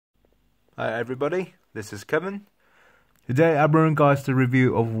Hi everybody, this is Kevin. Today I bring guys the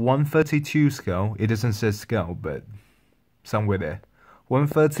review of 132 scale. It doesn't say scale, but somewhere there.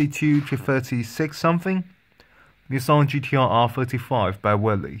 132 to 36 something. Nissan GTR R35 by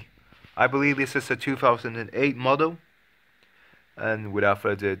Welly. I believe this is a 2008 model. And without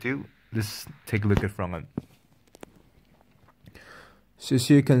further ado, let's take a look at front end. So as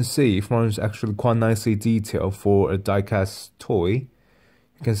you can see, front is actually quite nicely detailed for a diecast toy.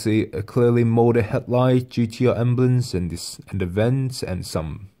 You can see a clearly molded headlight, GTR emblems, and the vents, and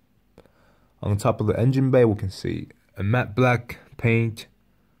some. On top of the engine bay, we can see a matte black paint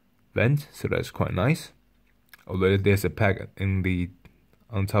vent, so that's quite nice. Although there's a pack on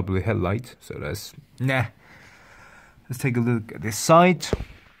top of the headlight, so that's nah. Let's take a look at this side.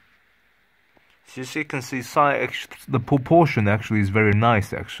 So as you can see, the proportion actually is very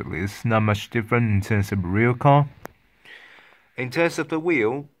nice. Actually, it's not much different in terms of the real car. In terms of the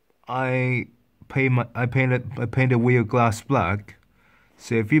wheel, I painted the wheel glass black.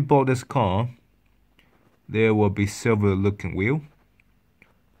 So if you bought this car, there will be silver looking wheel.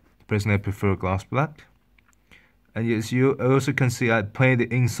 Personally, I prefer glass black. And yes, you also can see I painted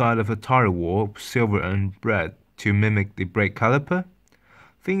the inside of the tire wall silver and red to mimic the brake caliper.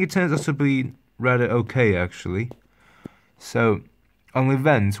 I think it turns out to be rather okay actually. So on the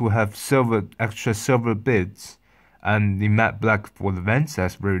vents we have extra silver bits. And the matte black for the vents,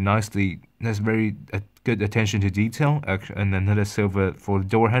 that's very good attention to detail. And another silver for the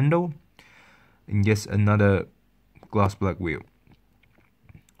door handle, and yes, another glass black wheel.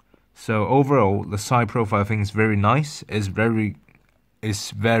 So overall, the side profile I think is very nice. It's very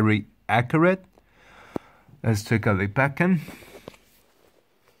accurate. Let's take out the back end.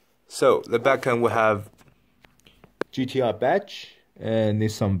 So the back end will have GTR badge and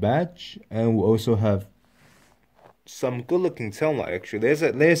Nissan badge, and we'll also have some good looking tail light. Actually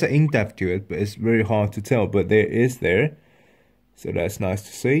there's an in-depth to it, but it's very hard to tell, but there is there, so that's nice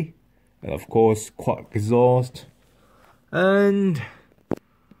to see. And of course quad exhaust and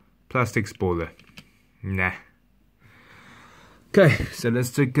plastic spoiler. Nah. Okay, so let's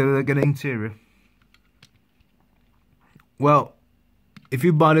take a look at the interior. Well, if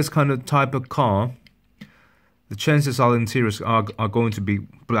you buy this kind of type of car, the chances are the interiors are going to be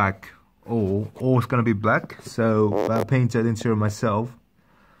black. Or it's gonna be black, so I painted the interior myself.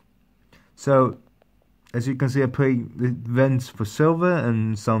 So as you can see, I painted the vents for silver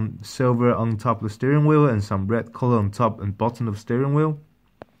and some silver on top of the steering wheel and some red color on top and bottom of the steering wheel,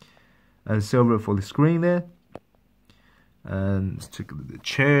 and silver for the screen there. And let's take a look at the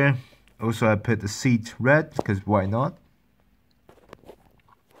chair. Also I put the seat red because why not.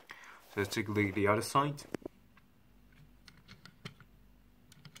 So let's take a look at the other side.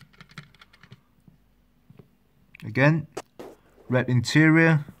 Again, red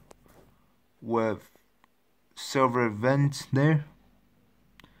interior with silver vent there.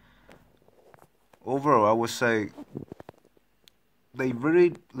 Overall, I would say they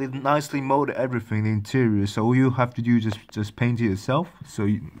really nicely molded everything in the interior. So all you have to do is just paint it yourself, so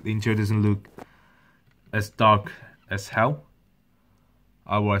the interior doesn't look as dark as hell.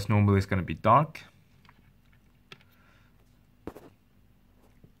 Otherwise, normally it's gonna be dark.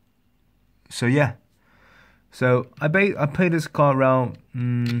 So yeah. So I paid this car around,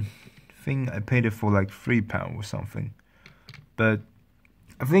 I think I paid it for like £3 or something. But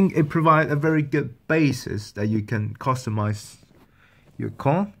I think it provides a very good basis that you can customize your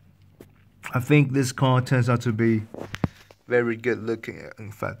car. I think this car turns out to be very good looking,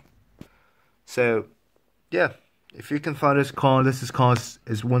 in fact. So yeah, if you can find this car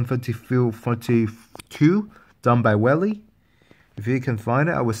is 132 done by Welly. If you can find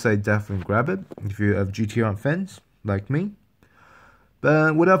it, I would say definitely grab it if you have GTR fans like me.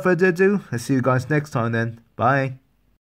 But without further ado, I'll see you guys next time then. Bye.